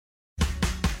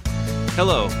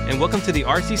Hello, and welcome to the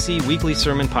RCC Weekly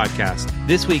Sermon Podcast.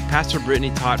 This week, Pastor Brittany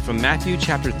taught from Matthew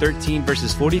chapter 13,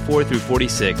 verses 44 through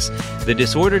 46. The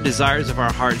disordered desires of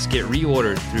our hearts get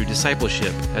reordered through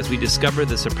discipleship as we discover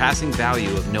the surpassing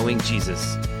value of knowing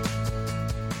Jesus.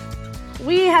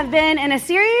 We have been in a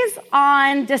series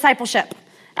on discipleship.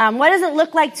 What does it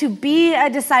look like to be a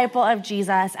disciple of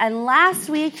Jesus? And last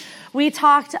week, we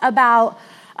talked about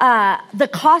the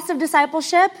cost of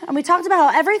discipleship, and we talked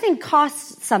about how everything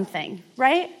costs something,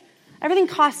 right? Everything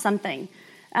costs something.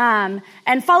 And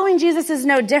following Jesus is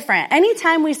no different.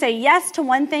 Anytime we say yes to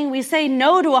one thing, we say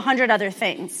no to 100 other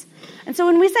things. And so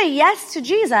when we say yes to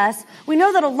Jesus, we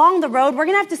know that along the road, we're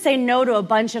going to have to say no to a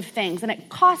bunch of things, and it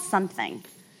costs something.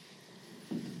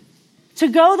 To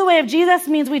go the way of Jesus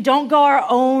means we don't go our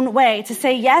own way. To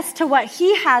say yes to what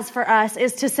he has for us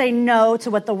is to say no to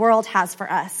what the world has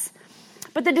for us.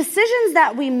 But the decisions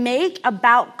that we make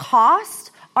about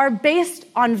cost are based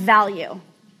on value.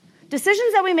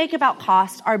 Decisions that we make about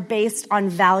cost are based on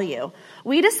value.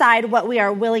 We decide what we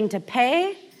are willing to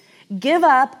pay, give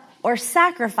up, or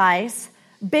sacrifice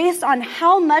based on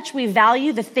how much we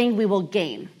value the thing we will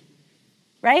gain,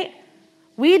 right?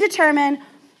 We determine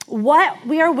what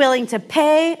we are willing to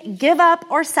pay, give up,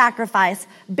 or sacrifice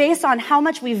based on how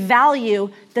much we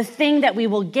value the thing that we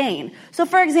will gain. So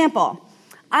for example,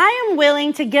 I am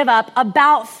willing to give up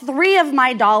about $3 of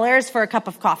my dollars for a cup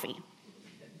of coffee.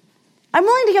 I'm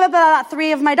willing to give up about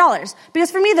 $3 of my dollars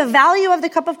because for me, the value of the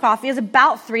cup of coffee is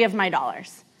about $3 of my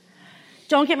dollars.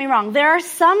 Don't get me wrong. There are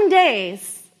some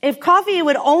days, if coffee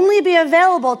would only be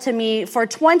available to me for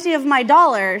 20 of my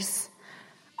dollars,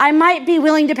 I might be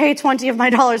willing to pay 20 of my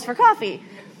dollars for coffee.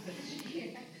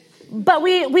 But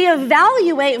we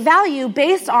evaluate value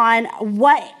based on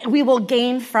what we will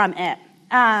gain from it.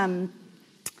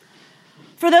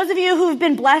 For those of you who've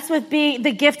been blessed with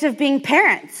the gift of being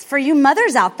parents, for you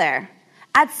mothers out there,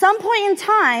 at some point in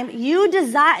time, you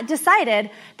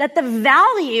decided that the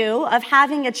value of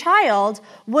having a child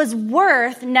was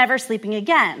worth never sleeping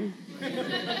again.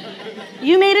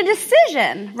 You made a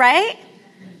decision, right?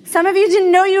 Some of you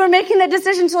didn't know you were making that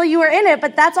decision until you were in it,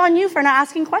 but that's on you for not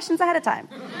asking questions ahead of time.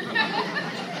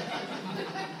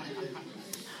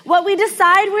 What we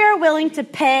decide we are willing to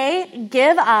pay,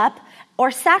 give up, or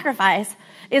sacrifice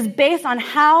is based on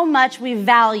how much we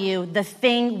value the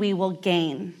thing we will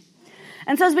gain.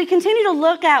 And so as we continue to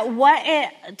look at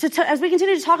as we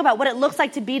continue to talk about what it looks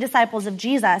like to be disciples of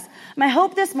Jesus, my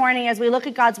hope this morning as we look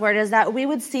at God's word is that we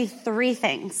would see three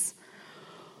things.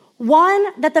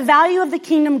 One, that the value of the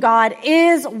kingdom God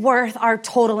is worth our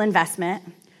total investment.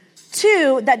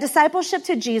 Two, that discipleship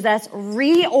to Jesus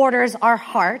reorders our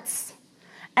hearts.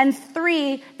 And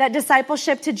three, that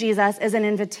discipleship to Jesus is an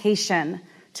invitation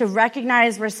to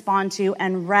recognize, respond to,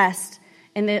 and rest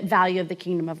in the value of the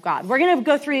kingdom of God. We're going to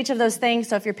go through each of those things,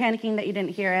 so if you're panicking that you didn't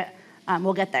hear it,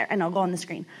 we'll get there, and it'll go on the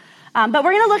screen. But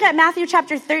we're going to look at Matthew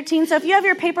chapter 13. So if you have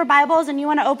your paper Bibles and you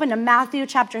want to open to Matthew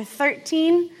chapter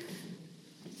 13,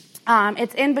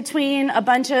 it's in between a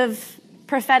bunch of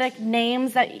prophetic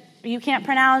names that you can't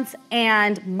pronounce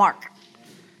and Mark.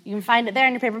 You can find it there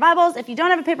in your paper Bibles. If you don't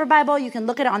have a paper Bible, you can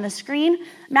look at it on the screen.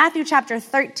 Matthew chapter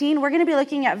 13, we're going to be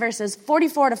looking at verses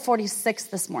 44 to 46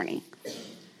 this morning.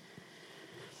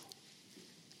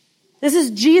 This is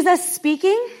Jesus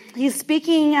speaking. He's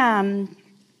speaking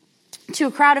to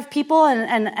a crowd of people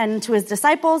and to his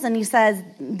disciples, and he says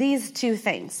these two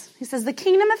things. He says, the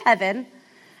kingdom of heaven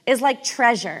is like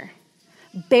treasure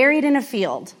buried in a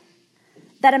field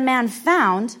that a man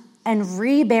found and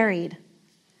reburied.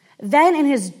 Then in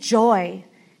his joy,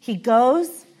 he goes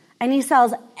and he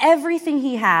sells everything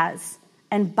he has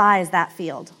and buys that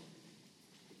field.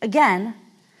 Again,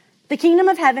 the kingdom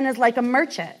of heaven is like a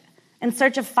merchant in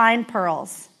search of fine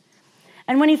pearls.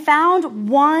 And when he found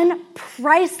one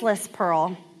priceless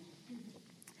pearl,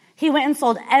 he went and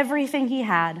sold everything he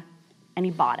had and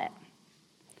he bought it.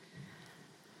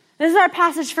 This is our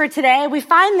passage for today. We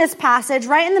find this passage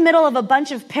right in the middle of a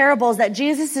bunch of parables that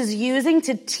Jesus is using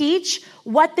to teach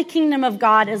what the kingdom of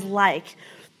God is like.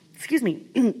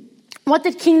 What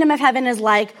the kingdom of heaven is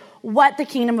like, what the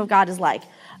kingdom of God is like.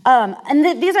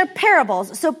 These are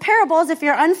parables. So parables, if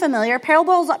you're unfamiliar,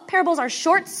 parables are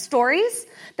short stories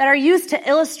that are used to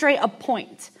illustrate a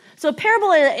point. So a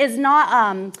parable is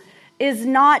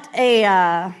not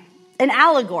an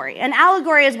allegory. An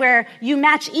allegory is where you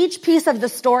match each piece of the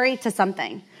story to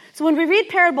something. So when we read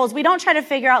parables, we don't try to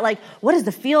figure out, like, what does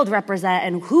the field represent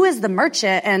and who is the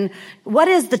merchant and what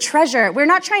is the treasure? We're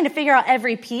not trying to figure out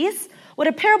every piece. What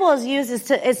a parable is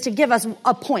used is to give us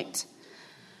a point.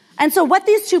 And so what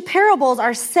these two parables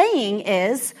are saying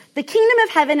is the kingdom of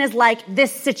heaven is like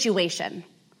this situation.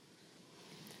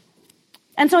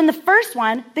 And so in the first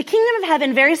one, the kingdom of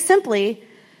heaven, very simply,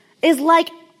 is like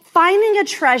finding a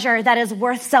treasure that is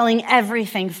worth selling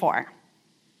everything for.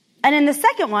 And in the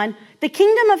second one, the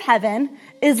kingdom of heaven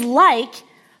is like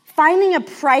finding a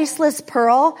priceless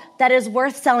pearl that is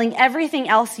worth selling everything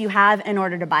else you have in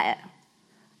order to buy it.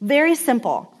 Very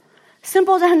simple.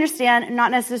 Simple to understand, not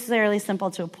necessarily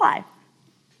simple to apply.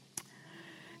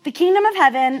 The kingdom of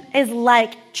heaven is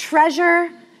like treasure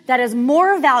that is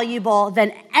more valuable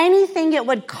than anything it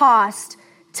would cost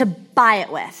to buy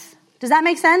it with. Does that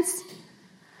make sense?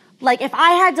 Like if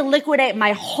I had to liquidate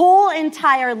my whole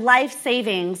entire life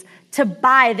savings to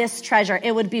buy this treasure,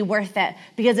 it would be worth it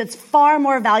because it's far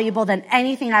more valuable than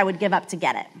anything I would give up to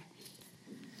get it.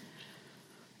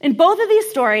 In both of these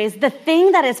stories, the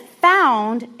thing that is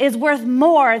found is worth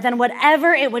more than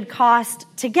whatever it would cost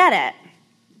to get it.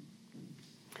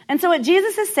 And so what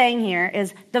Jesus is saying here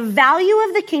is the value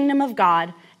of the kingdom of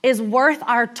God is worth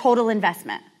our total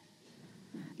investment.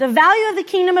 The value of the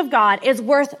kingdom of God is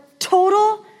worth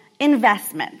total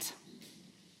investment.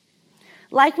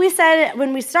 Like we said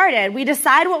when we started, we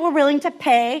decide what we're willing to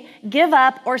pay, give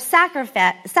up, or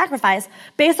sacrifice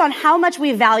based on how much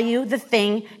we value the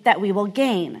thing that we will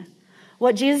gain.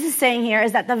 What Jesus is saying here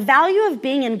is that the value of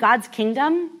being in God's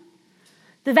kingdom,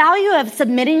 the value of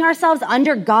submitting ourselves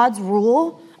under God's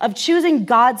rule, of choosing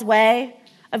God's way,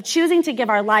 of choosing to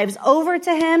give our lives over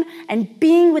to Him and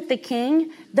being with the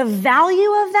King, the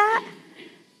value of that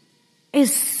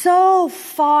is so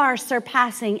far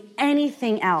surpassing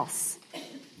anything else.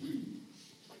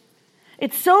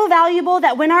 It's so valuable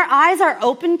that when our eyes are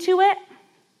open to it,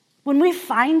 when we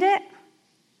find it,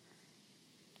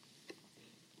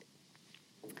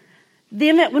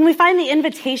 when we find the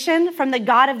invitation from the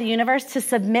God of the universe to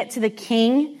submit to the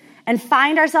King and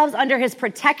find ourselves under His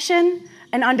protection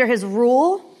and under His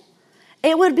rule,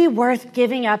 it would be worth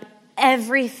giving up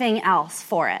everything else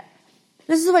for it.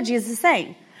 This is what Jesus is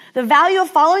saying. The value of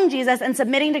following Jesus and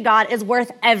submitting to God is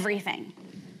worth everything.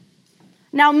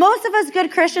 Now, most of us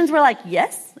good Christians were like,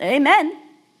 yes, amen,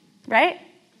 right?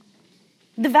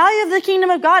 The value of the kingdom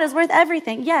of God is worth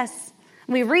everything, yes.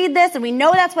 We read this and we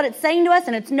know that's what it's saying to us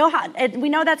and we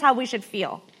know that's how we should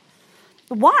feel.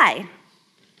 Why?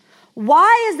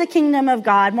 Why is the kingdom of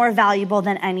God more valuable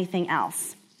than anything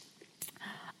else?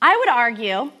 I would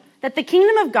argue that the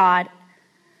kingdom of God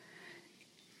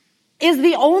is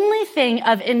the only thing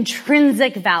of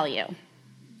intrinsic value.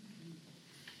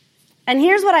 And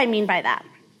here's what I mean by that.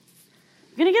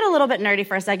 I'm going to get a little bit nerdy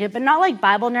for a second, but not like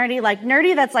Bible nerdy, like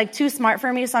nerdy that's like too smart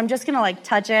for me, so I'm just going to like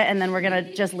touch it and then we're going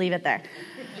to just leave it there.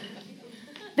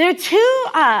 There are two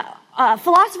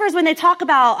philosophers, when they talk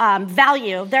about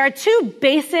value, there are two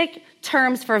basic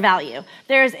terms for value.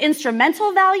 There's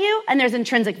instrumental value and there's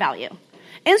intrinsic value.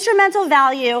 Instrumental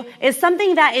value is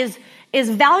something that is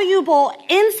valuable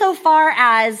insofar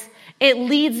as it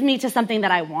leads me to something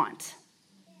that I want.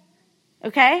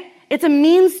 Okay? It's a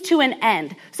means to an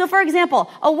end. So for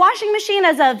example, a washing machine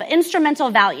is of instrumental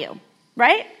value,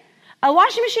 right? A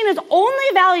washing machine is only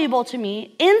valuable to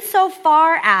me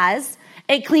insofar as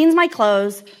it cleans my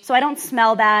clothes so I don't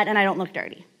smell bad and I don't look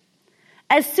dirty.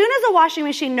 As soon as a washing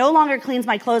machine no longer cleans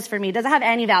my clothes for me, does it have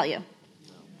any value?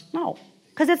 No,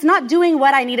 because it's not doing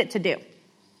what I need it to do.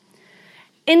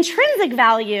 Intrinsic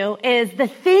value is the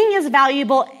thing is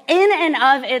valuable in and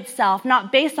of itself,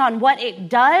 not based on what it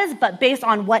does, but based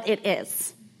on what it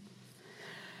is.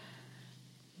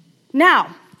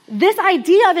 Now, this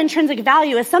idea of intrinsic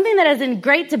value is something that is in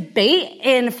great debate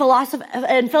in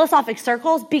philosophic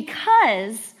circles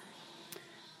because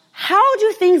how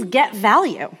do things get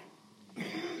value?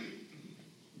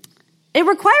 It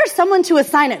requires someone to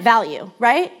assign it value,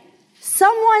 right?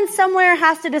 Someone somewhere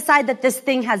has to decide that this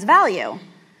thing has value.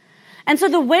 And so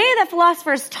the way that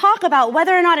philosophers talk about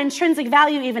whether or not intrinsic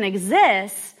value even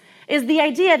exists is the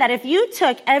idea that if you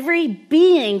took every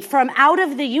being from out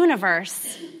of the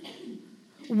universe,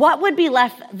 what would be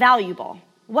left valuable?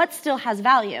 What still has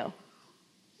value?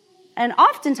 And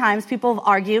oftentimes people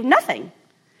argue nothing.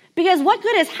 Because what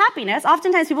good is happiness?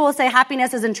 Oftentimes people will say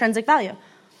happiness is intrinsic value.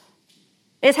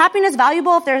 Is happiness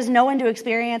valuable if there's no one to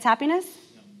experience happiness?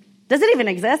 Does it even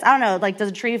exist? I don't know. Like, does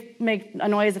a tree make a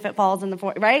noise if it falls in the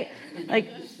forest, right? Like,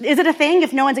 is it a thing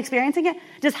if no one's experiencing it?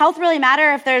 Does health really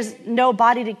matter if there's no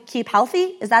body to keep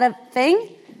healthy? Is that a thing?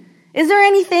 Is there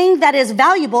anything that is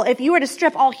valuable if you were to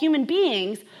strip all human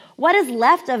beings? What is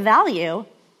left of value?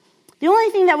 The only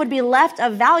thing that would be left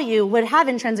of value would have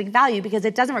intrinsic value because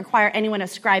it doesn't require anyone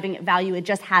ascribing it value. It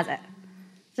just has it.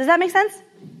 Does that make sense?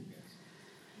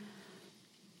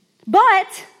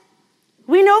 But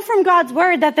we know from God's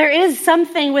word that there is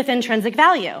something with intrinsic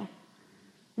value.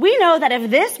 We know that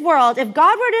if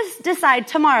God were to decide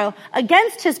tomorrow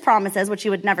against his promises, which he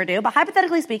would never do, but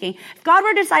hypothetically speaking, if God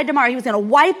were to decide tomorrow he was going to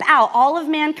wipe out all of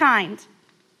mankind,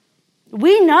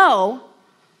 we know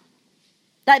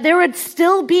that there would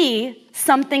still be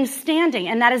something standing,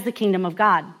 and that is the kingdom of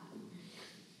God.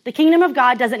 The kingdom of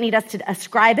God doesn't need us to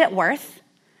ascribe it worth.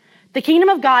 The kingdom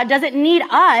of God doesn't need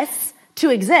us to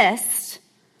exist.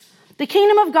 The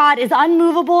kingdom of God is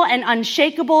unmovable and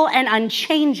unshakable and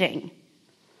unchanging.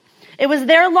 It was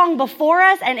there long before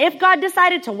us, and if God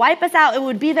decided to wipe us out, it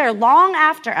would be there long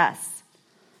after us.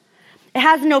 It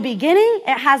has no beginning,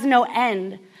 it has no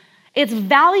end. Its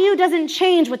value doesn't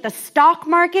change with the stock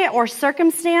market or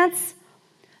circumstance.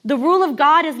 The rule of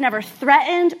God is never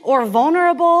threatened or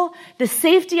vulnerable. The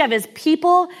safety of his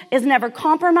people is never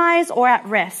compromised or at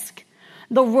risk.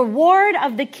 The reward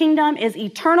of the kingdom is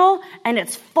eternal, and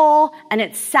it's full, and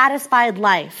it's satisfied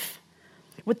life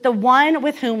with the one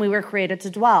with whom we were created to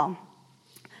dwell.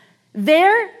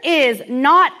 There is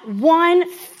not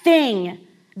one thing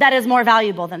that is more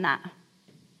valuable than that.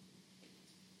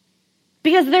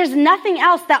 Because there's nothing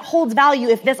else that holds value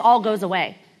if this all goes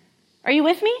away. Are you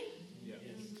with me? Yes.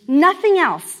 Nothing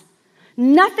else.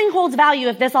 Nothing holds value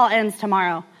if this all ends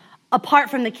tomorrow, apart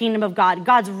from the kingdom of God,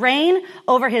 God's reign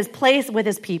over his place with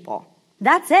his people.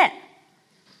 That's it.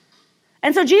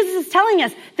 And so Jesus is telling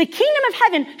us, the kingdom of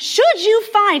heaven, should you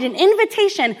find an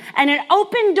invitation and an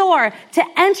open door to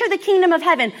enter the kingdom of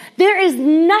heaven, there is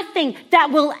nothing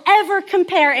that will ever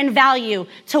compare in value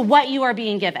to what you are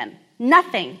being given.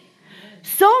 Nothing.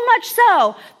 So much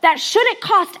so that should it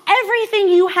cost everything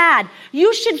you had,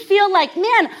 you should feel like, man,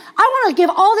 I want to give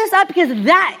all this up because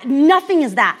nothing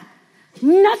is that.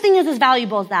 Nothing is as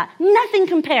valuable as that. Nothing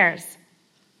compares.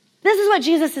 This is what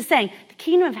Jesus is saying. The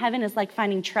kingdom of heaven is like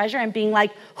finding treasure and being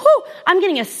like, whew, I'm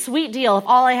getting a sweet deal if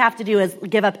all I have to do is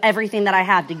give up everything that I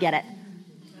have to get it.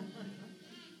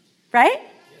 Right?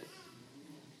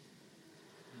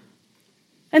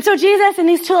 And so Jesus, in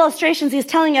these two illustrations, he's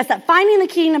telling us that finding the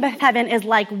kingdom of heaven is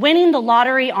like winning the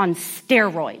lottery on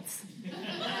steroids.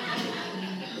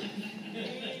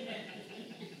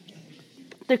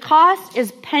 The cost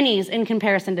is pennies in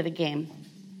comparison to the game.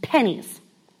 Pennies.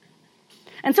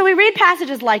 And so we read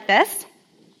passages like this,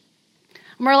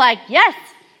 and we're like, yes,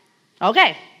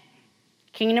 okay.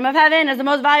 Kingdom of heaven is the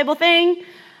most valuable thing.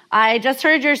 I just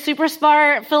heard your super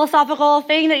smart philosophical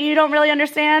thing that you don't really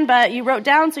understand, but you wrote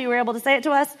down so you were able to say it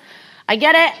to us. I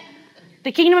get it.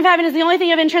 The kingdom of heaven is the only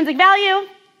thing of intrinsic value.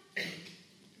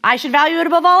 I should value it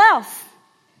above all else.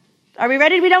 Are we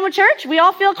ready to be done with church? We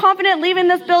all feel confident leaving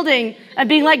this building and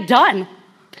being like, done.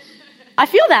 I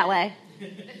feel that way.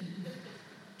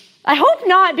 I hope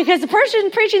not, because the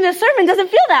person preaching this sermon doesn't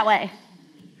feel that way.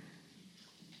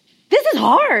 This is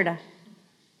hard.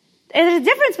 There's a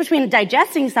difference between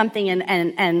digesting something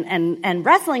and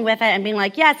wrestling with it and being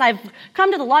like, yes, I've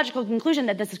come to the logical conclusion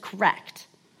that this is correct.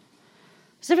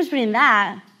 There's a difference between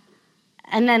that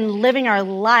and then living our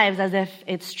lives as if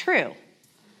it's true.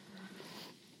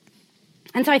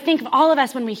 And so I think of all of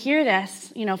us when we hear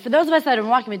this, for those of us that have been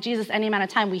walking with Jesus any amount of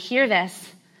time, we hear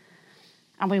this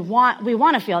and we want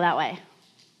to feel that way.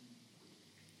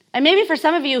 And maybe for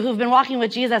some of you who've been walking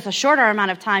with Jesus a shorter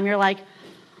amount of time, you're like,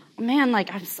 man,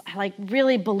 I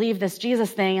really believe this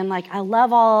Jesus thing, and I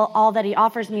love all that he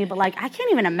offers me, but I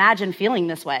can't even imagine feeling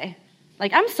this way.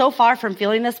 I'm so far from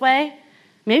feeling this way.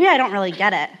 Maybe I don't really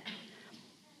get it.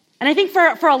 And I think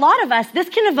for a lot of us, this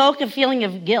can evoke a feeling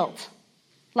of guilt.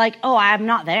 Oh, I'm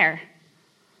not there.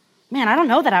 Man, I don't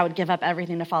know that I would give up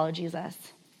everything to follow Jesus.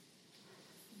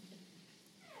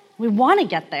 We want to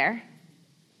get there.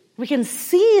 We can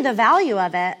see the value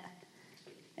of it.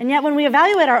 And yet when we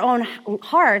evaluate our own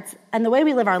hearts and the way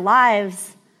we live our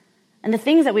lives and the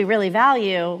things that we really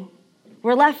value,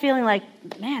 we're left feeling like,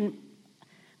 man,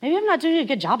 maybe I'm not doing a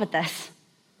good job at this.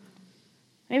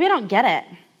 Maybe I don't get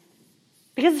it.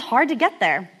 Because it's hard to get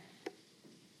there.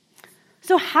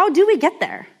 So how do we get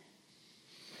there?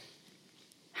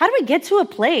 How do we get to a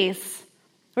place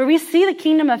where we see the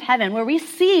kingdom of heaven, where we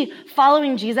see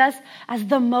following Jesus as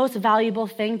the most valuable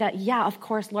thing that, yeah, of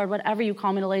course, Lord, whatever you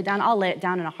call me to lay down, I'll lay it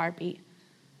down in a heartbeat.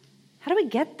 How do we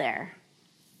get there?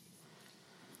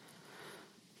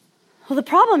 Well, the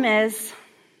problem is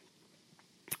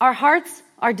our hearts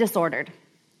are disordered.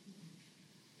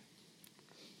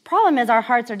 Problem is our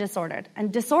hearts are disordered,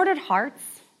 and disordered hearts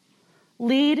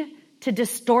lead to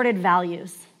distorted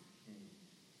values.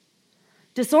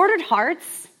 Disordered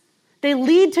hearts, they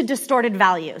lead to distorted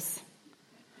values.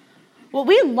 What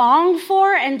we long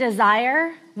for and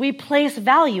desire, we place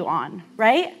value on,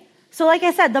 right? So like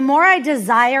I said, the more I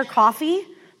desire coffee,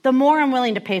 the more I'm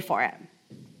willing to pay for it.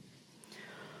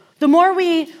 The more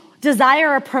we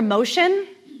desire a promotion,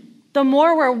 the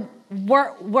more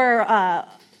we're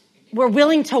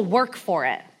willing to work for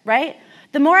it, right?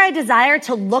 The more I desire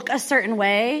to look a certain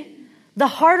way, the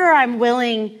harder I'm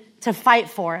willing to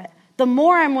fight for it, the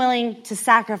more I'm willing to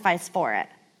sacrifice for it.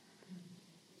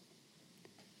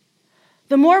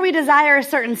 The more we desire a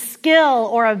certain skill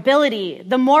or ability,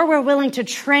 the more we're willing to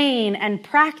train and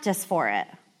practice for it.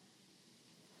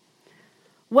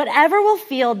 Whatever will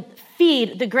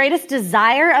feed the greatest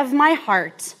desire of my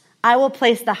heart, I will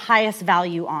place the highest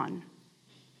value on.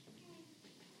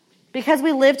 Because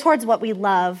we live towards what we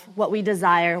love, what we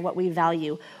desire, what we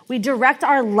value. We direct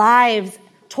our lives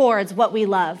towards what we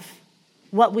love,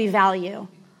 what we value,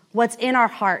 what's in our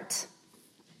heart.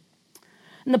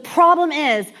 And the problem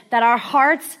is that our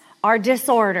hearts are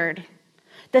disordered.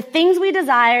 The things we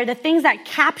desire, the things that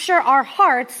capture our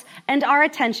hearts and our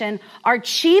attention are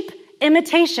cheap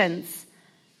imitations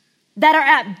that are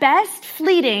at best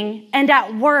fleeting and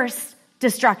at worst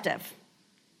destructive.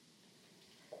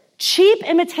 Cheap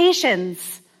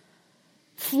imitations,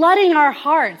 flooding our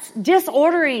hearts,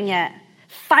 disordering it,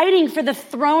 fighting for the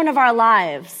throne of our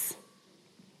lives.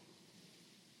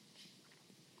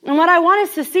 And what I want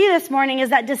us to see this morning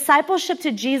is that discipleship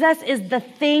to Jesus is the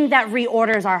thing that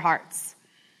reorders our hearts.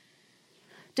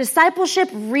 Discipleship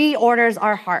reorders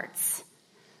our hearts.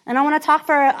 And I want to talk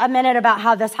for a minute about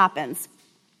how this happens.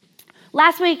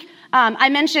 Last week, I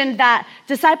mentioned that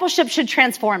discipleship should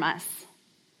transform us.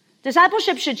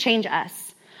 Discipleship should change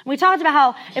us. We talked about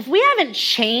how if we haven't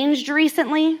changed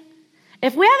recently,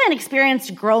 if we haven't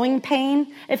experienced growing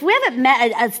pain, if we haven't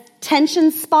met a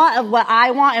tension spot of what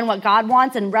I want and what God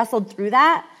wants and wrestled through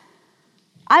that,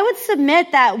 I would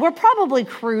submit that we're probably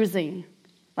cruising.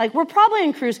 Like, we're probably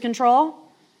in cruise control,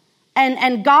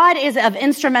 and God is of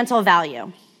instrumental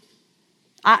value.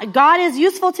 God is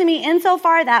useful to me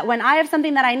insofar that when I have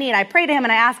something that I need, I pray to him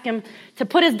and I ask him to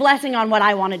put his blessing on what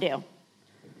I want to do.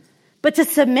 But to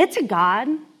submit to God,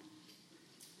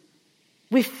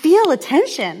 we feel a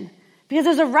tension because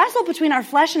there's a wrestle between our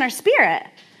flesh and our spirit.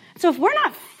 So if we're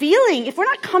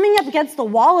not coming up against the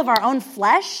wall of our own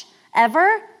flesh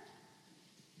ever,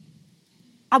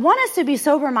 I want us to be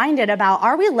sober-minded about,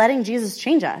 are we letting Jesus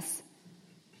change us?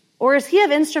 Or is he of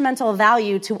instrumental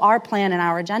value to our plan and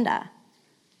our agenda?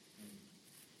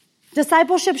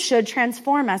 Discipleship should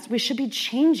transform us. We should be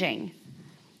changing.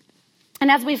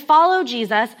 And as we follow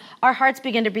Jesus, our hearts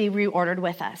begin to be reordered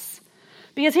with us.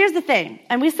 Because here's the thing,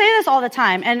 and we say this all the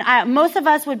time, and most of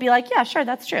us would be like, yeah, sure,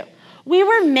 that's true. We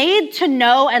were made to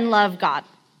know and love God.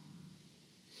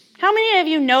 How many of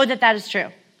you know that that is true?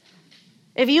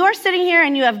 If you are sitting here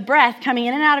and you have breath coming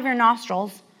in and out of your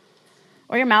nostrils,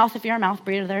 or your mouth, if you're a mouth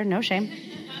breather, no shame.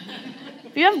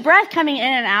 If you have breath coming in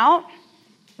and out,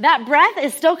 that breath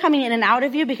is still coming in and out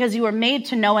of you because you were made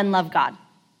to know and love God.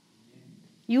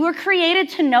 You were created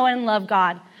to know and love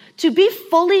God. To be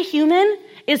fully human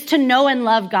is to know and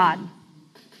love God.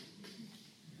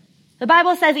 The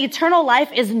Bible says eternal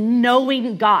life is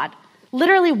knowing God.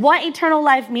 Literally, what eternal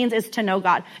life means is to know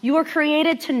God. You were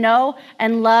created to know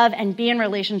and love and be in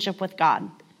relationship with God.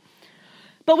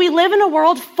 But we live in a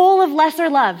world full of lesser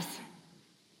loves.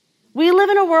 We live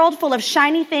in a world full of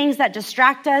shiny things that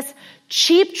distract us,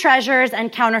 cheap treasures,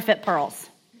 and counterfeit pearls.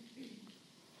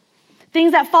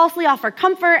 Things that falsely offer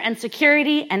comfort and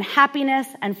security and happiness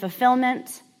and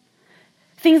fulfillment.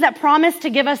 Things that promise to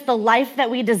give us the life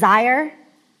that we desire,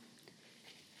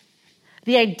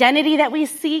 the identity that we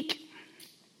seek,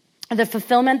 the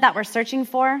fulfillment that we're searching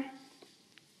for.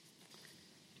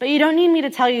 But you don't need me to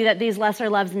tell you that these lesser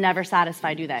loves never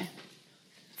satisfy, do they?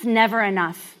 It's never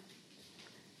enough.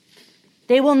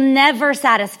 They will never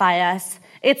satisfy us.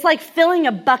 It's like filling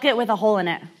a bucket with a hole in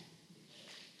it.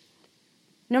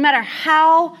 No matter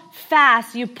how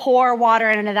fast you pour water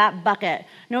into that bucket,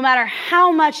 no matter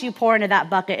how much you pour into that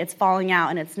bucket, it's falling out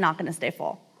and it's not going to stay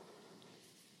full.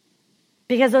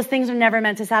 Because those things are never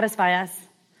meant to satisfy us.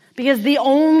 Because the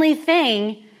only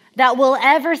thing that will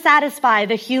ever satisfy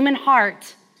the human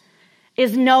heart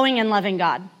is knowing and loving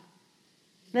God.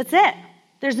 That's it.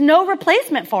 There's no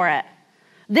replacement for it.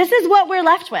 This is what we're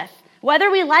left with.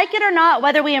 Whether we like it or not,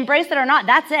 whether we embrace it or not,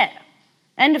 that's it.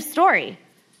 End of story.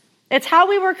 It's how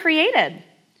we were created.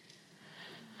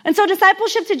 And so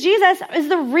discipleship to Jesus is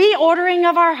the reordering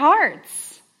of our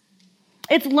hearts.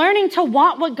 It's learning to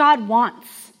want what God wants.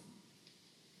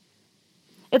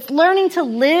 It's learning to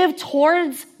live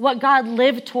towards what God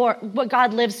lives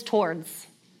towards.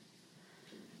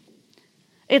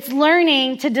 It's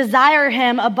learning to desire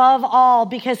him above all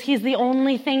because he's the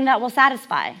only thing that will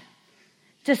satisfy.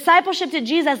 Discipleship to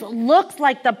Jesus looks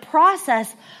like the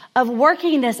process of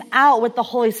working this out with the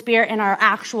Holy Spirit in our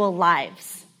actual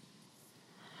lives.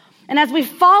 And as we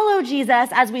follow Jesus,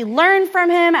 as we learn from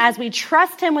him, as we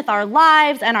trust him with our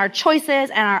lives and our choices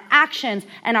and our actions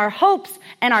and our hopes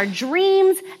and our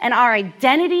dreams and our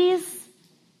identities,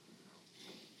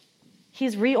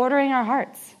 he's reordering our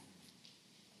hearts.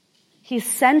 He's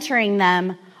centering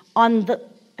them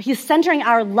he's centering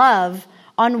our love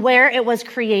on where it was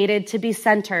created to be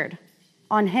centered,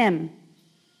 on him.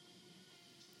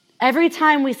 Every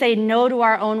time we say no to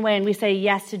our own way and we say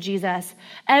yes to Jesus,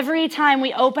 every time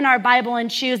we open our Bible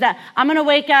and choose that I'm going to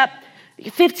wake up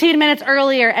 15 minutes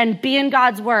earlier and be in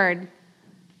God's word,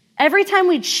 every time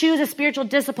we choose a spiritual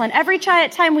discipline, every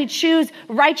time we choose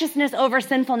righteousness over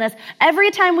sinfulness,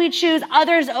 every time we choose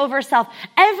others over self,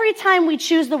 every time we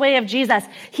choose the way of Jesus,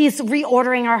 he's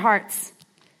reordering our hearts.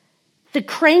 The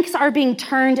cranks are being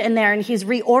turned in there and he's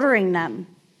reordering them.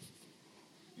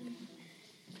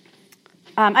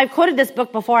 I've quoted this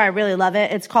book before. I really love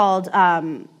it. It's called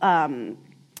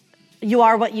You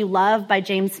Are What You Love by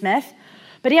James Smith.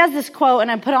 But he has this quote,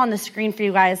 and I put it on the screen for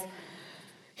you guys.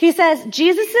 He says,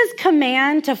 Jesus'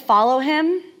 command to follow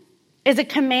him is a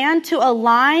command to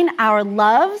align our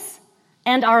loves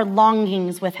and our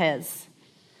longings with his.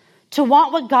 To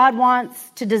want what God wants,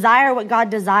 to desire what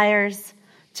God desires,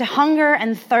 to hunger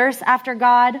and thirst after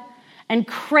God, and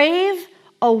crave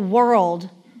a world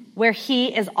where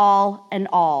he is all and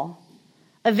all.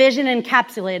 A vision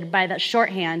encapsulated by that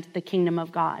shorthand, the kingdom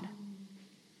of God.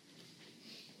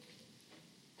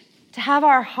 To have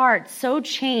our hearts so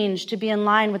changed to be in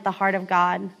line with the heart of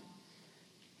God.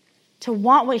 To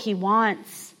want what he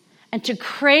wants. And to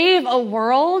crave a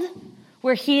world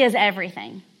where he is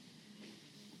everything.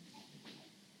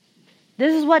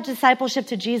 This is what discipleship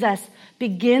to Jesus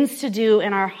begins to do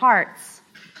in our hearts.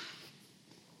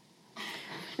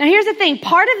 Now here's the thing.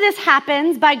 Part of this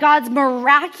happens by God's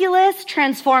miraculous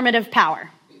transformative power.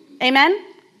 Amen?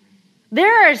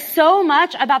 There is so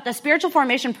much about the spiritual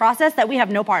formation process that we have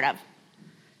no part of.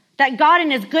 That God in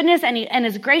his goodness and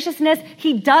his graciousness,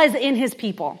 he does in his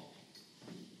people.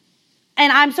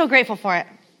 And I'm so grateful for it.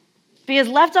 Because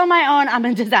left on my own, I'm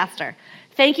a disaster.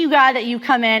 Thank you, God, that you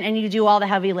come in and you do all the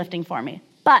heavy lifting for me.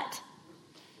 But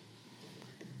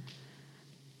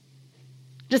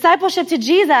discipleship to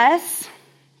Jesus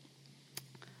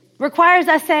requires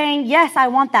us saying, yes, I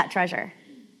want that treasure.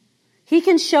 He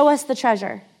can show us the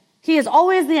treasure. He is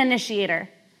always the initiator.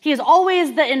 He is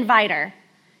always the inviter.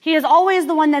 He is always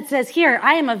the one that says, here,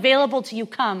 I am available to you,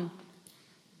 come.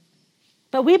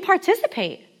 But we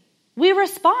participate. We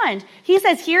respond. He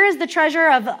says, here is the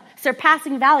treasure of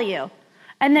surpassing value.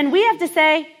 And then we have to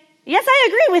say, yes, I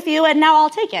agree with you, and now I'll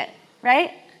take it,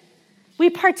 right? We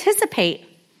participate.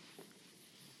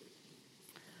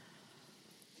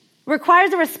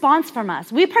 Requires a response from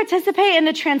us. We participate in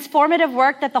the transformative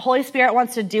work that the Holy Spirit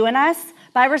wants to do in us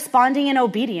by responding in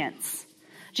obedience.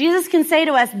 Jesus can say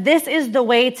to us, this is the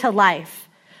way to life.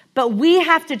 But we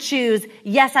have to choose,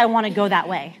 yes, I want to go that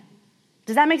way.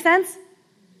 Does that make sense?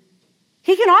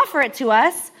 He can offer it to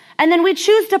us, and then we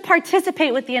choose to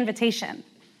participate with the invitation.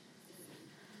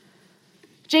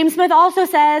 James Smith also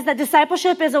says that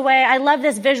discipleship is a way, I love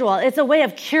this visual, it's a way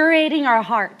of curating our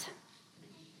heart.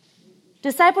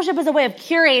 Discipleship is a way of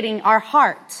curating our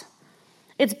heart.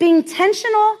 It's being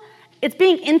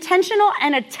intentional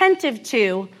and attentive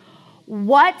to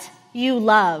what you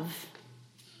love.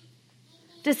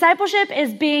 Discipleship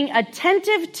is being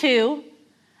attentive to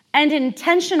and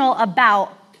intentional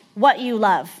about what you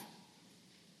love.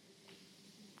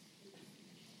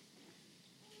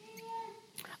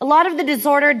 A lot of the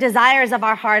disordered desires of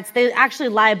our hearts, they actually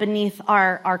lie beneath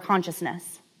our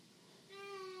consciousness.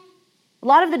 A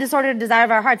lot of the disordered desire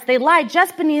of our hearts, they lie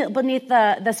just beneath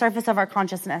the surface of our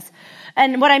consciousness.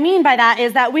 And what I mean by that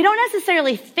is that we don't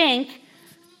necessarily think,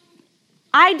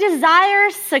 I desire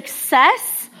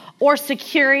success or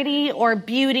security or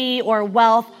beauty or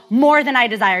wealth more than I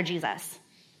desire Jesus.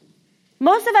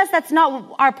 Most of us, that's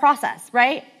not our process,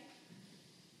 right?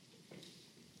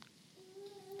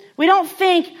 We don't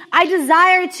think, I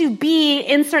desire to be,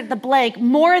 insert the blank,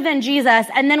 more than Jesus,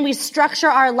 and then we structure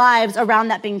our lives around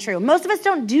that being true. Most of us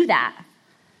don't do that.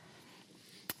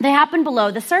 They happen below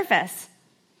the surface.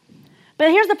 But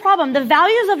here's the problem. The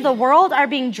values of the world are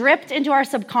being dripped into our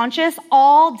subconscious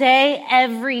all day,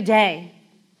 every day.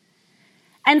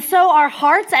 And so our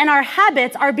hearts and our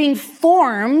habits are being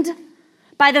formed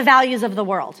by the values of the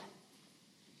world,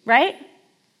 right?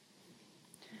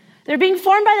 They're being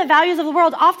formed by the values of the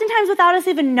world, oftentimes without us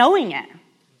even knowing it.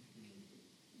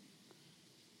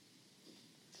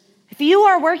 I few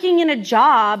are working in a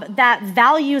job that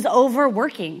values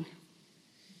overworking.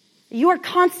 You are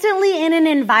constantly in an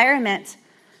environment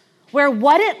where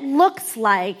what it looks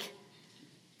like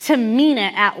to mean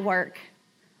it at work,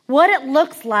 what it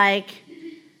looks like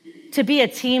to be a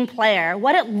team player,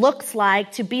 what it looks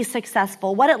like to be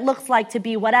successful, what it looks like to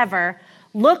be whatever,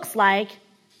 looks like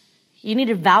you need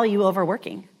to value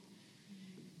overworking.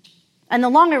 And the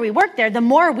longer we work there, the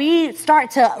more we start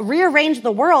to rearrange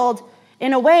the world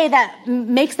in a way that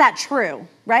makes that true,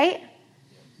 right?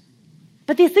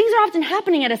 But these things are often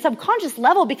happening at a subconscious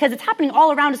level because it's happening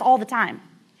all around us all the time.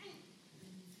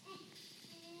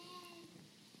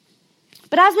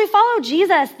 But as we follow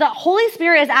Jesus, the Holy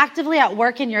Spirit is actively at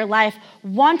work in your life,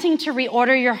 wanting to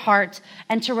reorder your heart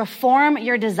and to reform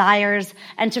your desires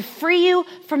and to free you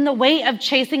from the weight of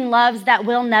chasing loves that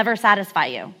will never satisfy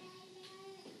you.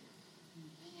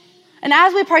 And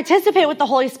as we participate with the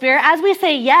Holy Spirit, as we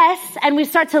say yes and we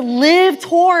start to live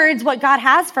towards what God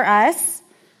has for us,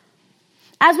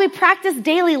 as we practice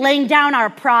daily laying down our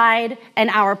pride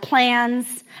and our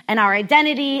plans and our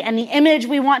identity and the image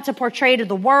we want to portray to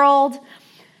the world,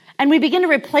 and we begin to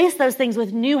replace those things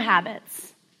with new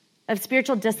habits of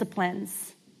spiritual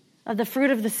disciplines, of the fruit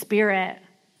of the Spirit,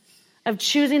 of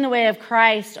choosing the way of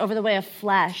Christ over the way of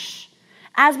flesh,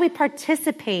 as we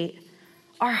participate,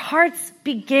 our hearts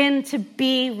begin to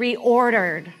be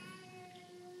reordered.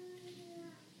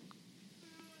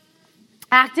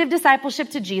 Active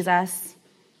discipleship to Jesus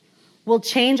will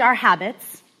change our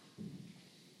habits.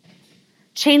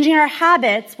 Changing our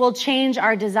habits will change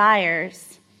our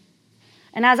desires.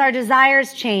 And as our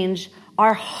desires change,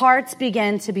 our hearts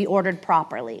begin to be ordered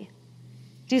properly.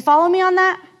 Do you follow me on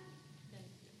that?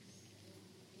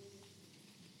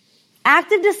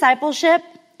 Active discipleship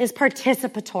is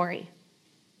participatory.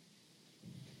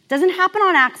 Doesn't happen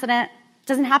on accident,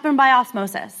 doesn't happen by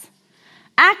osmosis.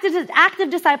 Active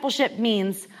discipleship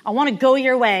means I want to go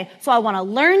your way, so I want to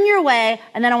learn your way,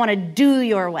 and then I want to do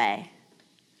your way.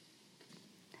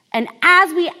 And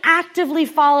as we actively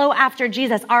follow after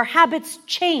Jesus, our habits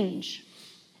change.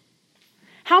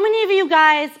 How many of you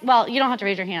guys, well, you don't have to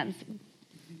raise your hands,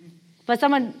 but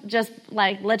someone just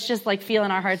let's just feel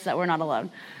in our hearts that we're not alone.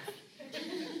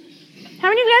 How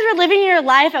many of you guys were living your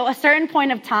life at a certain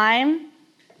point of time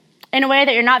in a way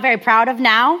that you're not very proud of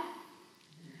now?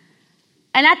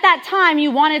 And at that time,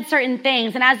 you wanted certain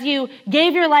things. And as you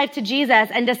gave your life to Jesus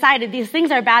and decided these things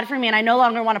are bad for me and I no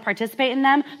longer want to participate in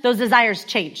them, those desires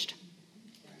changed.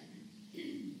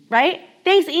 Right?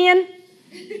 Thanks, Ian.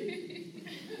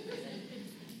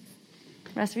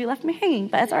 The rest of you left me hanging,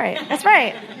 but it's all right. It's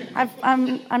right.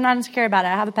 I'm not insecure about it.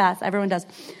 I have a pass. Everyone does.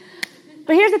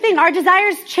 But here's the thing. Our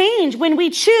desires change when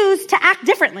we choose to act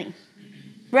differently.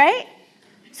 Right?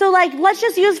 So let's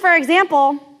just use, for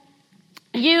example,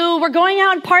 you were going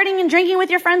out and partying and drinking with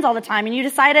your friends all the time, and you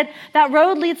decided that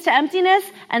road leads to emptiness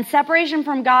and separation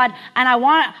from God, and I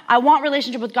want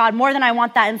relationship with God more than I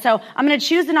want that, and so I'm going to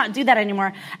choose to not do that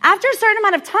anymore. After a certain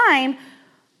amount of time,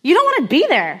 you don't want to be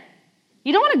there.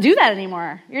 You don't want to do that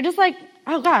anymore. You're just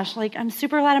oh gosh, I'm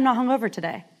super glad I'm not hungover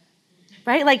today,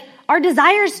 right? Our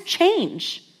desires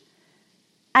change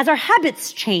as our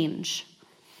habits change.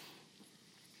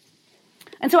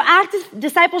 And so active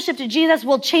discipleship to Jesus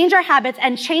will change our habits,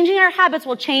 and changing our habits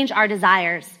will change our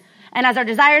desires. And as our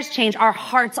desires change, our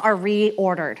hearts are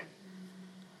reordered.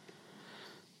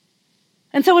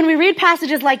 And so when we read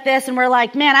passages like this and we're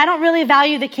like, man, I don't really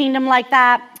value the kingdom like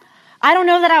that. I don't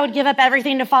know that I would give up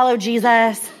everything to follow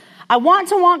Jesus. I want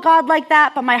to want God like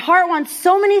that, but my heart wants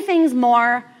so many things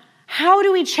more. How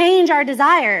do we change our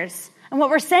desires? And what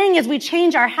we're saying is we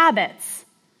change our habits.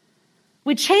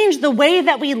 We change the way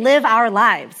that we live our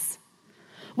lives.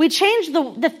 We change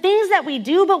the things that we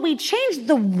do, but we change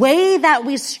the way that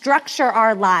we structure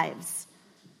our lives.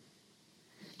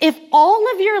 If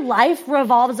all of your life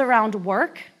revolves around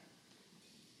work,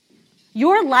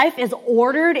 your life is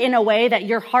ordered in a way that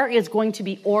your heart is going to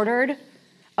be ordered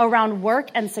around work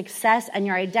and success and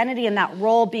your identity and that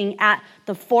role being at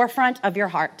the forefront of your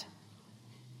heart.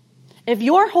 If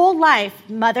your whole life,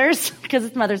 mothers, because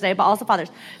it's Mother's Day, but also fathers,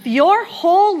 if your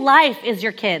whole life is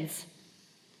your kids,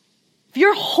 if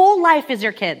your whole life is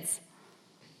your kids,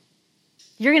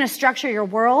 you're going to structure your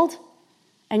world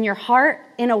and your heart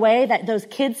in a way that those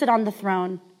kids sit on the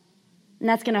throne, and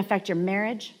that's going to affect your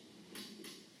marriage.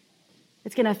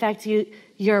 It's going to affect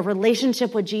your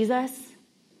relationship with Jesus.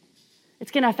 It's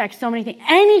going to affect so many things.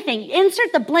 Anything,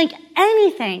 insert the blank,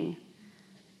 anything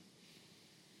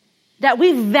that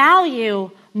we value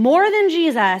more than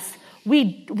Jesus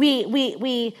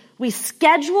We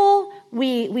schedule,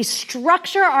 we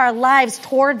structure our lives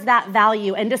towards that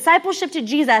value. And discipleship to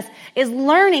Jesus is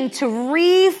learning to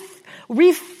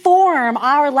reform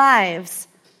our lives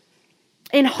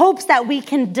in hopes that we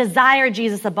can desire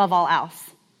Jesus above all else.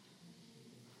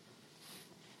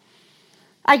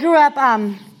 I grew up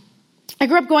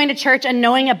going to church and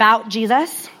knowing about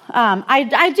Jesus.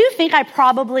 I do think I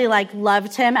probably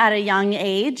loved him at a young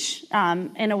age,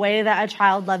 in a way that a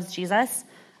child loves Jesus,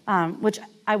 which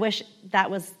I wish that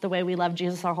was the way we love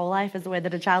Jesus our whole life, is the way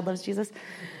that a child loves Jesus.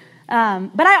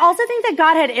 But I also think that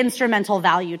God had instrumental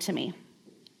value to me.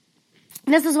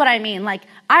 This is what I mean.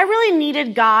 I really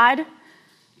needed God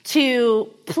to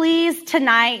please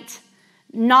tonight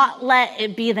not let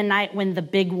it be the night when the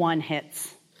big one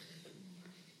hits.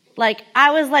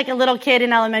 I was a little kid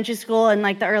in elementary school in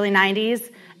the early 90s.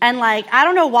 And I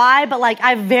don't know why, but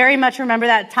I very much remember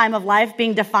that time of life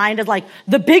being defined as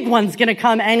the big one's going to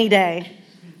come any day.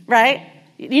 Right?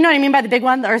 You know what I mean by the big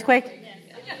one, the earthquake?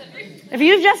 If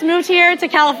you've just moved here to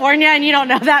California and you don't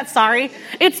know that, sorry.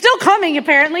 It's still coming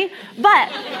apparently. But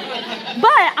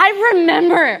I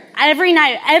remember every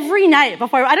night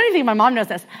before, I don't even think my mom knows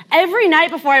this, every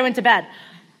night before I went to bed,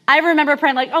 I remember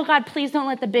praying oh God, please don't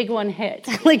let the big one hit.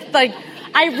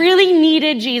 I really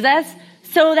needed Jesus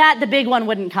so that the big one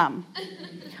wouldn't come.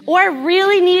 Or I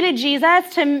really needed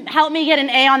Jesus to help me get an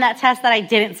A on that test that I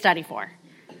didn't study for.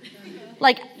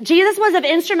 Jesus was of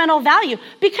instrumental value.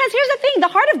 Because here's the thing, the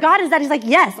heart of God is that he's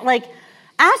yes,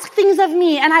 ask things of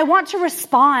me and I want to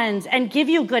respond and give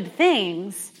you good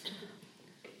things.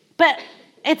 But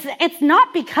it's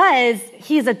not because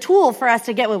he's a tool for us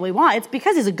to get what we want. It's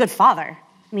because he's a good father.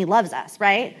 And he loves us,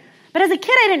 right? But as a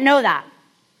kid, I didn't know that.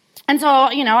 And so,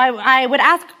 I would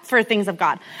ask for things of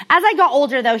God. As I got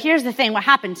older, though, here's the thing, what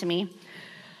happened to me.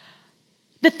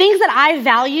 The things that I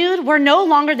valued were no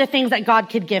longer the things that God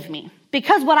could give me.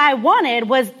 Because what I wanted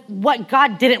was what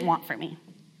God didn't want for me.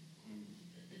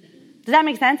 Does that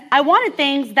make sense? I wanted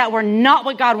things that were not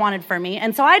what God wanted for me.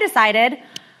 And so I decided,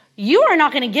 you are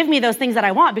not going to give me those things that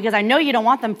I want because I know you don't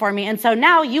want them for me. And so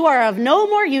now you are of no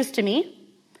more use to me.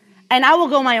 And I will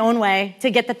go my own way to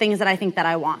get the things that I think that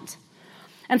I want.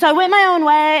 And so I went my own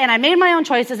way and I made my own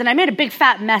choices and I made a big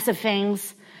fat mess of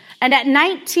things. And at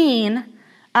 19,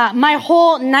 my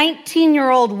whole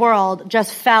 19-year-old world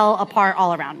just fell apart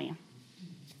all around me.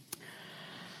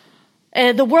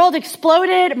 The world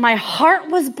exploded, my heart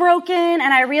was broken, and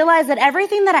I realized that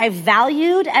everything that I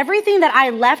valued, everything that I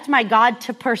left my God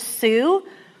to pursue,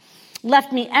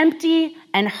 left me empty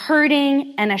and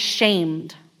hurting and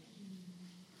ashamed.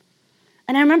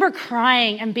 And I remember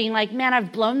crying and being man,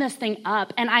 I've blown this thing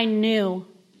up. And I knew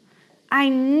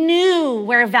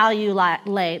where value laid,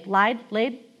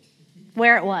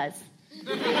 where it was.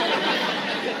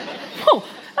 Oh,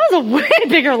 that was a way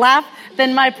bigger laugh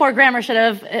than my poor grammar should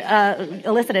have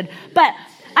elicited. But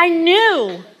I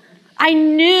knew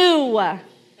where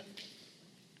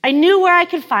I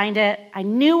could find it. I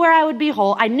knew where I would be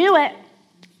whole. I knew it,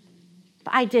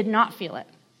 but I did not feel it.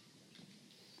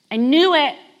 I knew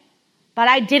it, but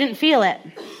I didn't feel it.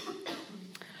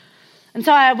 And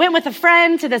so I went with a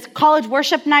friend to this college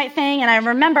worship night thing, and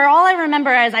all I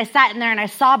remember is I sat in there and I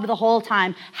sobbed the whole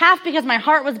time. Half because my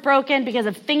heart was broken because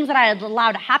of things that I had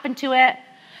allowed to happen to it.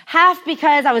 Half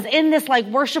because I was in this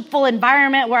worshipful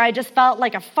environment where I just felt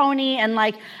like a phony and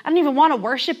I don't even want to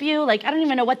worship you. I don't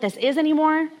even know what this is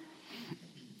anymore.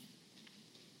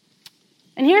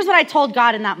 And here's what I told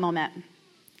God in that moment.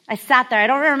 I sat there. I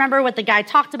don't remember what the guy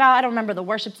talked about. I don't remember the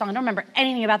worship song. I don't remember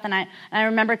anything about the night. And I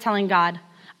remember telling God,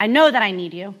 I know that I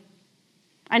need you.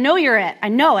 I know you're it. I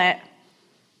know it.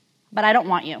 But I don't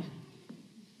want you.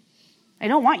 I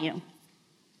don't want you.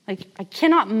 I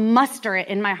cannot muster it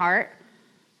in my heart.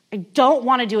 I don't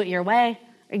want to do it your way.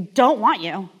 I don't want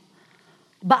you.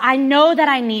 But I know that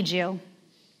I need you.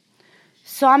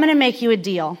 So I'm going to make you a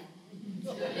deal.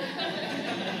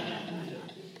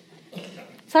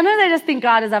 Sometimes I just think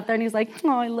God is up there and he's like, oh,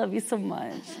 I love you so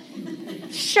much.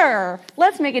 Sure,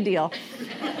 let's make a deal.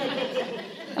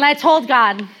 And I told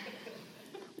God,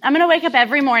 I'm going to wake up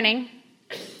every morning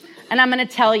and I'm going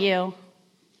to tell you,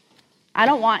 I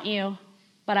don't want you,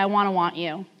 but I want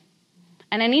you.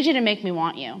 And I need you to make me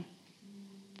want you.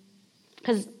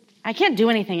 Because I can't do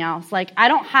anything else. I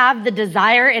don't have the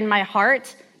desire in my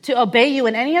heart to obey you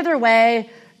in any other way,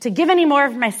 to give any more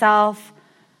of myself.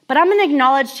 But I'm going to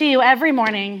acknowledge to you every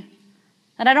morning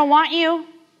that I don't want you,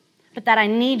 but that I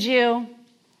need you,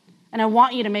 and I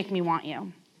want you to make me want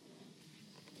you.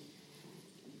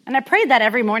 And I prayed that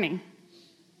every morning,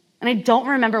 and I don't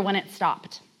remember when it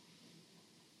stopped.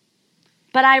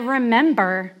 But I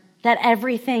remember that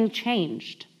everything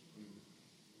changed.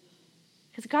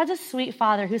 Because God's a sweet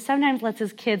father who sometimes lets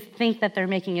his kids think that they're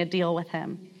making a deal with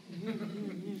him.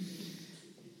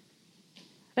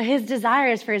 But his desire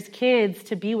is for his kids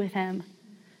to be with him.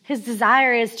 His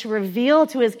desire is to reveal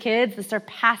to his kids the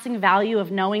surpassing value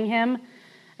of knowing him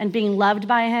and being loved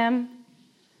by him.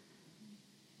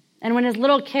 And when his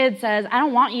little kid says, I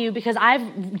don't want you because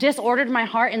I've disordered my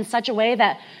heart in such a way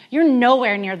that you're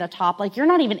nowhere near the top, like you're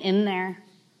not even in there.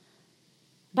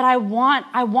 But I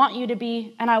want you to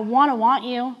be, and I want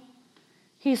you.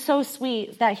 He's so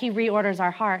sweet that he reorders our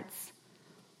hearts.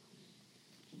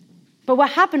 But what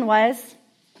happened was,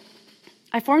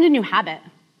 I formed a new habit.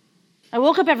 I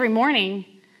woke up every morning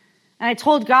and I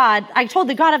told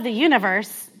the God of the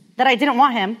universe that I didn't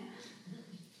want him.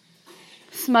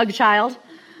 Smug child.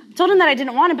 I told him that I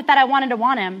didn't want him, but that I wanted to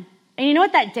want him. And you know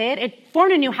what that did? It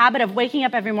formed a new habit of waking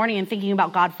up every morning and thinking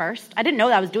about God first. I didn't know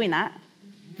that I was doing that.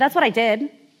 That's what I did.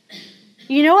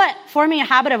 You know what forming a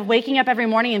habit of waking up every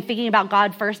morning and thinking about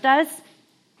God first does?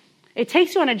 It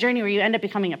takes you on a journey where you end up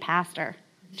becoming a pastor.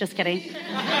 Just kidding.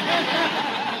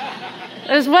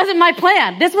 This wasn't my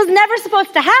plan. This was never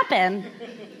supposed to happen.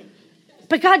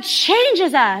 But God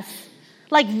changes us.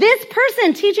 Like this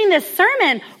person teaching this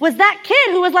sermon was that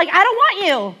kid who was like, I don't want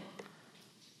you.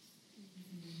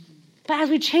 But as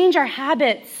we change our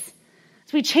habits,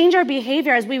 as we change our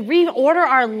behavior, as we reorder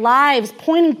our lives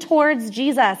pointing towards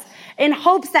Jesus in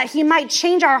hopes that he might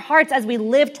change our hearts as we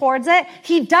live towards it,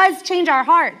 he does change our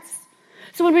hearts.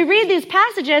 So when we read these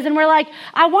passages and we're like,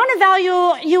 I want to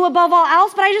value you above all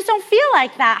else, but I just don't feel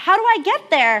like that. How do I get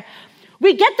there?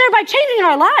 We get there by changing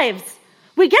our lives.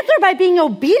 We get there by being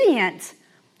obedient.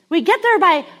 We get there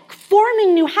by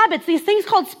forming new habits, these things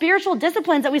called spiritual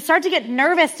disciplines that we start to get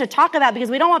nervous to talk about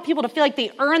because we don't want people to feel like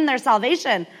they earn their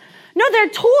salvation. No, they're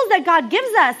tools that God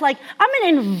gives us. Like, I'm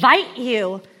going to invite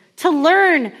you to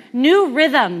learn new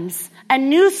rhythms and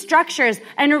new structures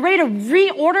and a way to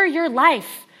reorder your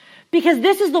life. Because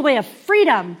this is the way of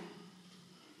freedom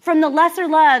from the lesser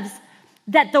loves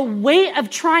that the weight of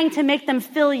trying to make them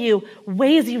fill you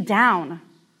weighs you down.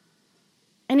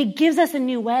 And he gives us a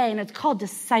new way, and it's called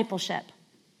discipleship.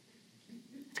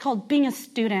 It's called being a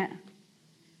student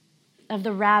of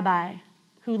the rabbi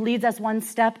who leads us one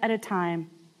step at a time,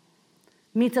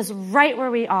 meets us right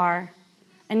where we are,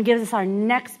 and gives us our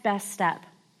next best step.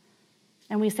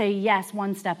 And we say yes,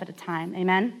 one step at a time.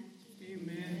 Amen?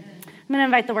 I'm going to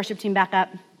invite the worship team back up.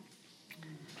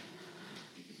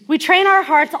 We train our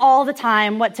hearts all the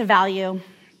time what to value.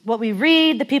 What we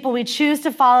read, the people we choose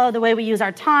to follow, the way we use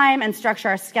our time and structure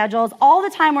our schedules. All the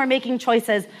time we're making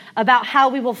choices about how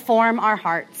we will form our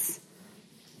hearts.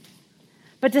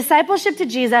 But discipleship to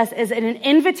Jesus is an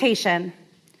invitation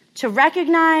to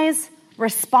recognize,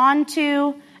 respond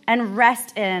to, and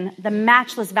rest in the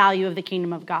matchless value of the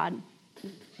kingdom of God.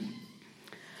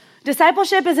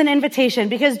 Discipleship is an invitation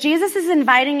because Jesus is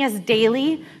inviting us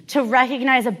daily to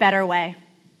recognize a better way.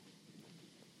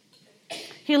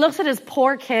 He looks at his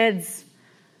poor kids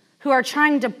who are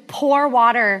trying to pour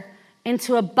water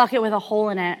into a bucket with a hole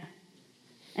in it,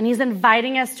 and he's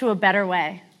inviting us to a better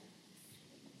way.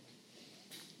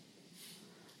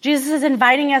 Jesus is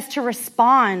inviting us to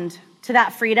respond to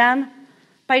that freedom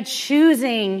by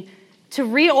choosing to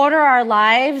reorder our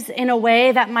lives in a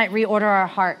way that might reorder our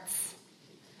hearts.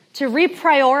 To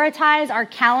reprioritize our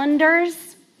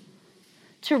calendars,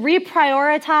 to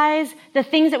reprioritize the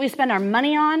things that we spend our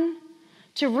money on,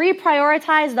 to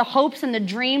reprioritize the hopes and the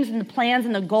dreams and the plans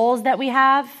and the goals that we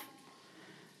have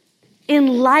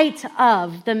in light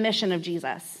of the mission of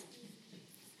Jesus,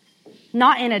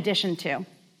 not in addition to.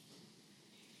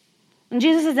 And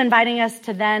Jesus is inviting us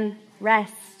to then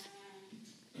rest,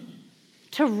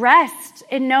 to rest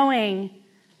in knowing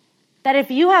that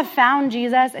if you have found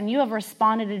Jesus and you have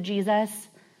responded to Jesus,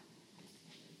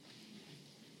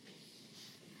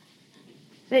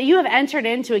 that you have entered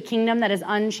into a kingdom that is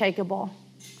unshakable.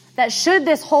 That should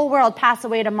this whole world pass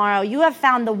away tomorrow, you have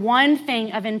found the one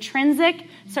thing of intrinsic,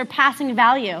 surpassing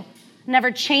value. Never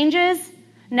changes,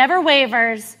 never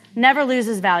wavers, never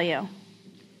loses value.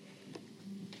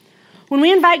 When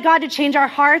we invite God to change our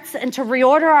hearts and to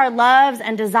reorder our loves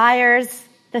and desires,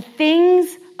 the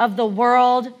things of the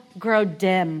world grow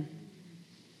dim.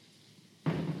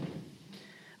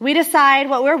 We decide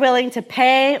what we're willing to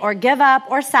pay or give up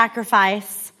or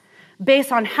sacrifice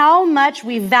based on how much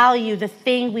we value the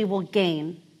thing we will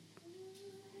gain.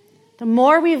 The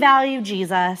more we value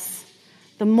Jesus,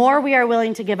 the more we are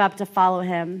willing to give up to follow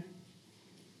him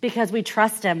because we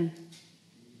trust him.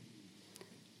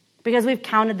 Because we've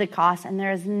counted the cost and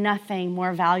there is nothing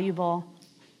more valuable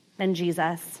than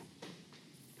Jesus.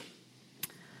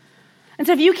 And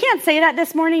so if you can't say that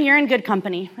this morning, you're in good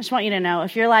company. I just want you to know.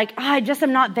 If you're like, oh, I just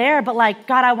am not there, but like,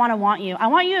 God, I want you. I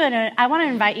want to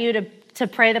invite you to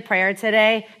pray the prayer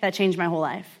today that changed my whole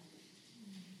life.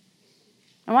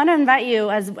 I want to invite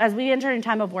you, as we enter in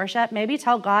time of worship, maybe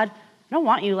tell God, I don't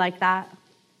want you like that,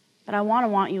 but I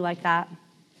want you like that.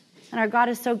 And our God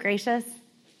is so gracious.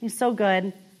 He's so good.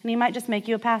 And he might just make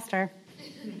you a pastor.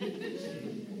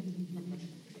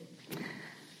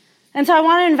 And so I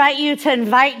want to invite you to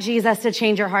invite Jesus to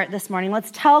change your heart this morning. Let's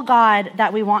tell God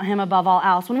that we want him above all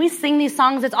else. When we sing these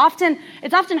songs, it's often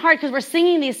hard because we're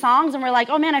singing these songs and we're like,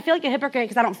 oh man, I feel like a hypocrite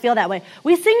because I don't feel that way.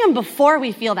 We sing them before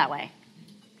we feel that way.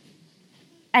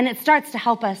 And it starts to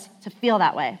help us to feel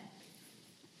that way.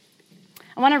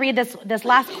 I want to read this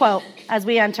last quote as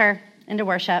we enter into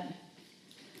worship.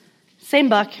 Same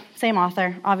book, same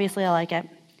author. Obviously, I like it.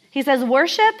 He says,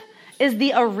 worship is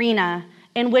the arena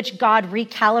in which God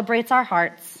recalibrates our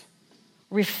hearts,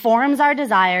 reforms our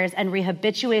desires, and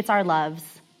rehabituates our loves.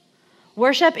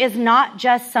 Worship is not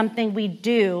just something we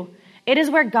do. It is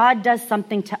where God does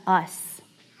something to us.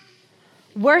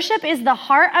 Worship is the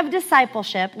heart of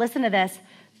discipleship, listen to this,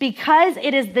 because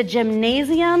it is the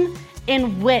gymnasium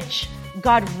in which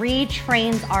God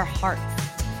retrains our hearts.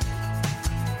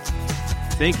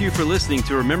 Thank you for listening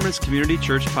to Remembrance Community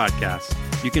Church Podcast.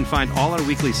 You can find all our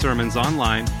weekly sermons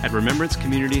online at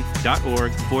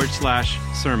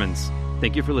remembrancecommunity.org/sermons.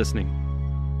 Thank you for listening.